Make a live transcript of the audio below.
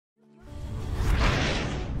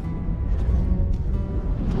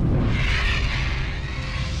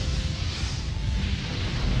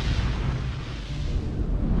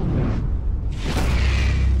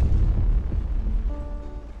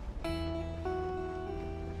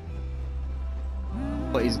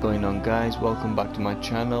What is going on, guys? Welcome back to my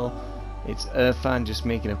channel. It's Irfan, just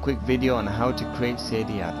making a quick video on how to create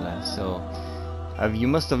Sadie Adler. So you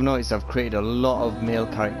must have noticed I've created a lot of male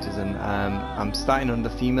characters, and I'm starting on the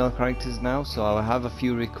female characters now, so I'll have a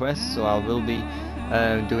few requests, so I will be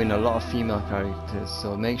doing a lot of female characters.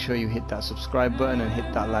 So make sure you hit that subscribe button and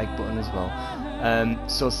hit that like button as well.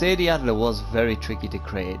 So Sadie Adler was very tricky to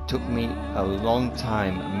create. It took me a long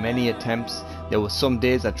time, many attempts. There were some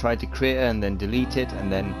days I tried to create her and then delete it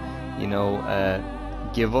and then, you know,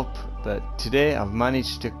 give up. But today I've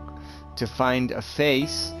managed to find a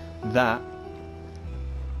face that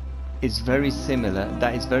is very similar.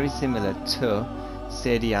 That is very similar to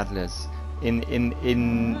Sadie Adler's.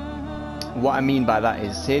 What I mean by that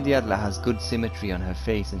is Sadie Adler has good symmetry on her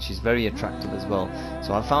face, and she's very attractive as well.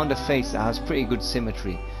 So I found a face that has pretty good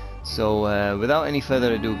symmetry. So without any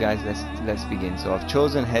further ado, guys, let's begin. So I've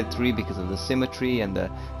chosen head 3 because of the symmetry and the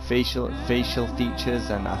facial features,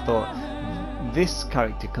 and I thought this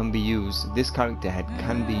character can be used. This character head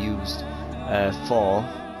can be used for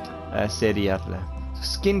Sadie Adler.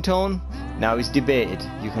 Skin tone now is debated.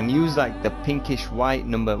 You can use like the pinkish white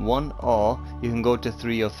number 1, or you can go to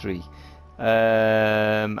 3 or 3.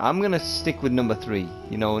 I'm gonna stick with number 3.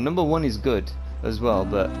 You know, number 1 is good as well,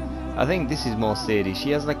 but I think this is more Sadie. She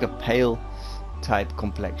has like a pale type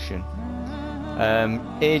complexion.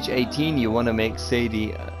 Age 18, you want to make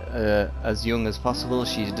Sadie as young as possible.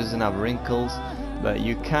 She doesn't have wrinkles, but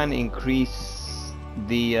you can increase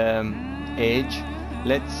the age.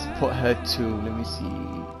 Let's put her to, let me see,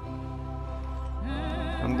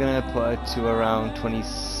 I'm gonna put her to around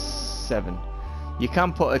 27. You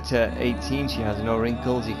can put her to 18. She has no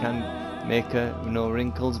wrinkles. You can make her no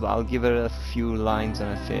wrinkles, but I'll give her a few lines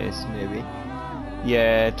on her face, maybe.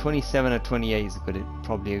 Yeah, 27 or 28 is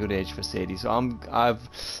probably a good age for Sadie. So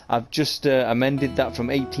I've just amended that from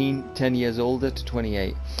 18, 10 years older, to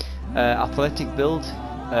 28. Athletic build.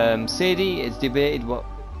 Sadie, it's debated what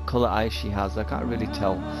color eyes she has. I can't really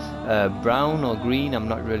tell. Brown or green, I'm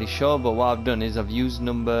not really sure, but what I've done is I've used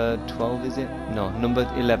number 12, is it? No, number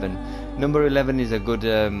 11. Number 11 is a good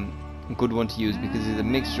one to use because it's a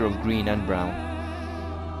mixture of green and brown.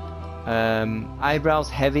 Eyebrows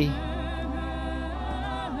heavy,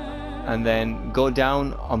 and then go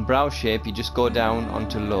down on brow shape. You just go down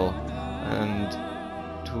onto low and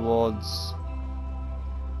towards,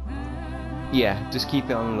 yeah, just keep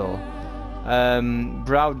it on low.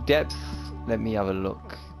 Brow depth, let me have a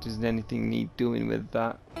look. Does anything need doing with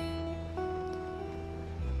that?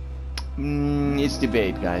 It's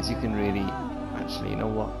debate, guys. You can really, actually, you know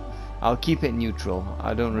what, I'll keep it neutral.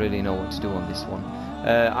 I don't really know what to do on this one.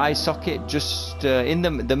 Eye socket, just in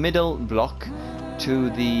the middle block to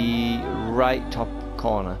the right top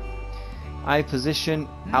corner. Eye position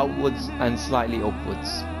outwards and slightly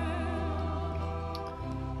upwards.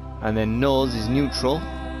 And then nose is neutral,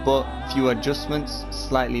 but few adjustments.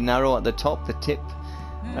 Slightly narrow at the top, the tip.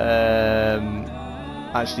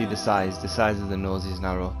 Actually, the size of the nose is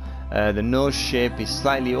narrow. The nose shape is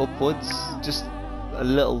slightly upwards, just a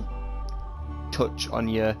little touch on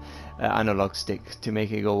your analog stick to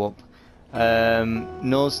make it go up.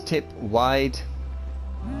 Nose tip wide,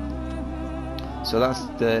 so that's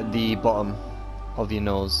the bottom of your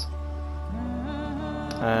nose.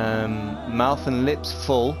 Mouth and lips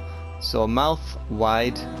full, so mouth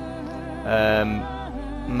wide.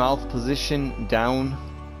 Mouth position down.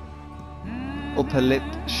 Upper lip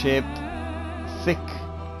shape thick,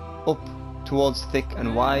 up towards thick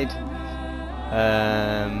and wide.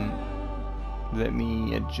 Let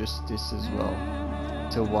me adjust this as well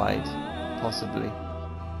to wide, possibly.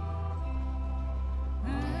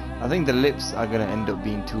 I think the lips are gonna end up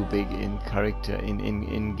being too big in character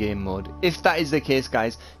in game mode. If that is the case,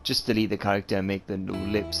 guys, just delete the character and make the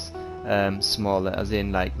lips smaller, as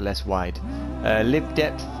in like less wide. Lip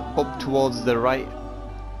depth up towards the right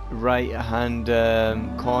hand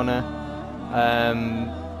corner,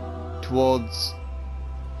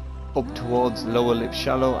 up towards lower lip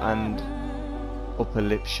shallow and upper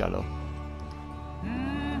lip shallow.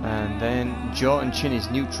 And then jaw and chin is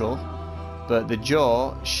neutral, but the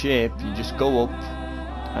jaw shape, you just go up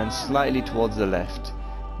and slightly towards the left.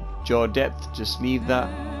 Jaw depth, just leave that.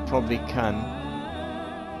 Probably can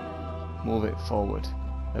move it forward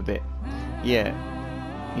a bit. Yeah,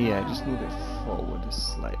 just move it forward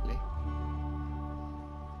slightly.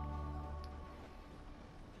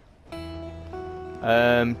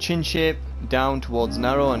 Chin shape down towards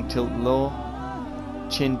narrow and tilt low.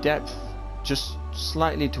 Chin depth just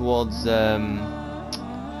slightly towards the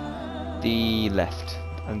left,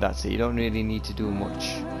 and that's it. You don't really need to do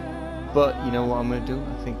much, but you know what I'm gonna do?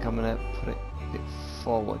 I think I'm gonna put it a bit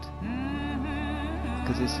forward.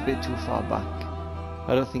 because it's a bit too far back.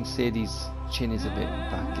 I don't think Sadie's chin is a bit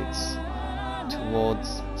back. It's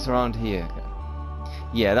around here.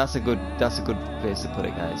 Yeah, that's a good place to put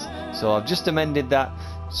it, guys. So I've just amended that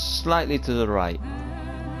slightly to the right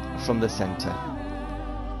from the center.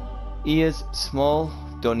 Ears small,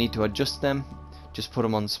 don't need to adjust them, just put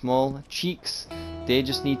them on small. Cheeks, they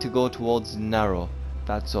just need to go towards narrow,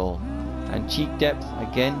 that's all. And cheek depth,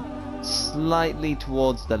 again, slightly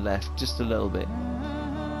towards the left, just a little bit.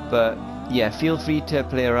 But yeah, feel free to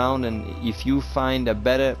play around, and if you find a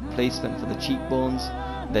better placement for the cheekbones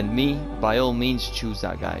than me, by all means choose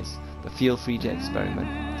that, guys. But feel free to experiment.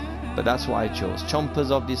 But that's what I chose. Chompers,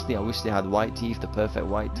 obviously, I wish they had white teeth, the perfect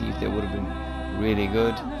white teeth. They would have been really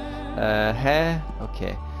good. Hair,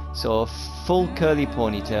 okay. So full curly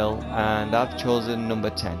ponytail, and I've chosen number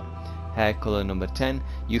 10. Hair color number 10.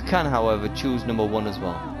 You can, however, choose number 1 as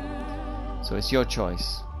well. So it's your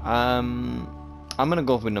choice. I'm gonna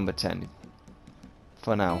go with number 10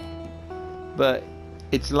 for now. But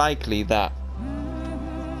it's likely that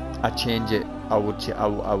I change it. I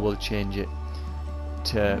will change it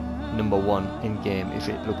to number 1 in game if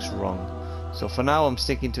it looks wrong. So for now I'm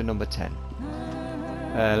sticking to number 10.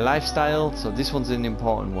 Lifestyle, so this one's an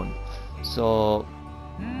important one. So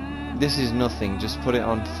this is nothing, just put it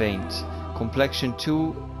on faint. Complexion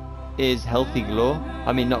 2 is healthy glow.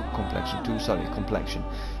 I mean not complexion 2, sorry, complexion.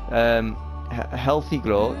 Healthy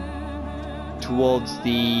glow towards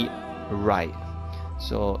the right.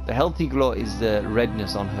 So the healthy glow is the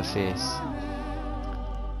redness on her face.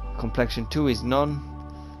 Complexion 2 is none.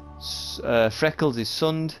 Freckles is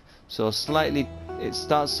sunned, so slightly it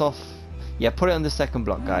starts off. Yeah, put it on the second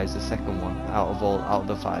block, guys, the second one out of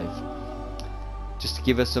the 5, just to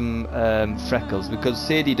give her some freckles, because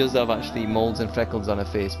Sadie does have actually moles and freckles on her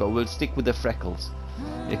face, but we'll stick with the freckles.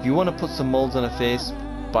 If you want to put some moles on her face,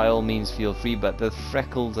 by all means feel free, but the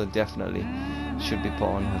freckles are definitely should be put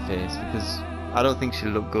on her face, because I don't think she'll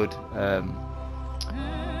look good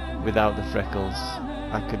without the freckles.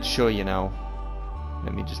 I could show you now.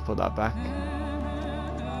 Let me just put that back.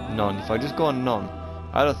 None. If I just go on none,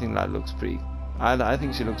 I don't think that looks pretty. I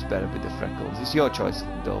think she looks better with the freckles. It's your choice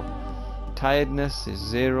though. Tiredness is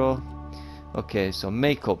 0. Okay, so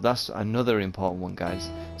makeup, that's another important one, guys.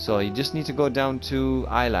 So you just need to go down to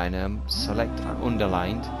eyeliner, select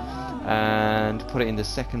underlined, and put it in the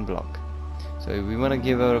second block. So we want to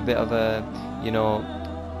give her a bit of a, you know,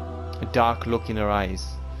 a dark look in her eyes.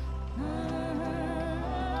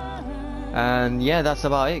 And yeah, that's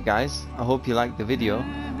about it, guys. I hope you liked the video.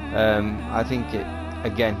 I think it,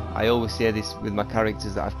 again, I always say this with my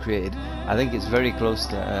characters that I've created, I think it's very close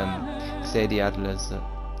to Sadie Adler's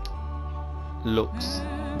looks.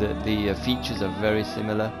 The features are very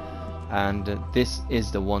similar, and this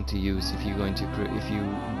is the one to use if you're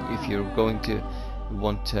going to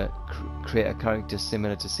want to create a character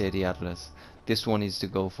similar to Sadie Adler's. This one is to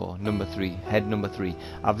go for number 3, head number 3.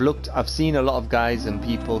 I've seen a lot of guys and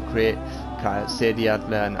people create Sadie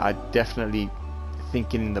Adler, and I definitely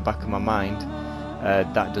thinking in the back of my mind,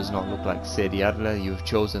 that does not look like Sadie Adler. You've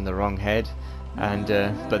chosen the wrong head, and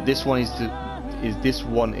but this one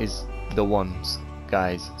is the ones,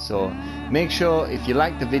 guys. So make sure, if you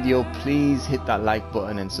like the video, please hit that like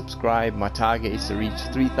button and subscribe. My target is to reach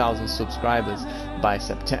 3,000 subscribers by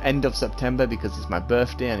end of September, because it's my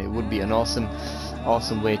birthday, and it would be an awesome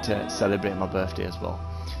way to celebrate my birthday as well.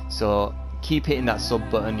 So keep hitting that sub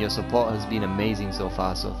button. Your support has been amazing so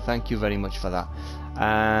far, so thank you very much for that,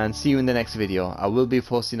 and see you in the next video. I will be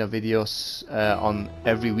posting a video on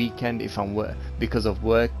every weekend if I'm because of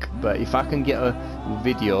work, but if I can get a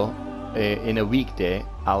video in a weekday,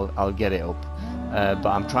 I'll get it up. But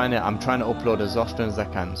I'm trying to upload as often as I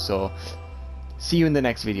can. So see you in the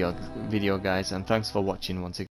next video guys, and thanks for watching once again.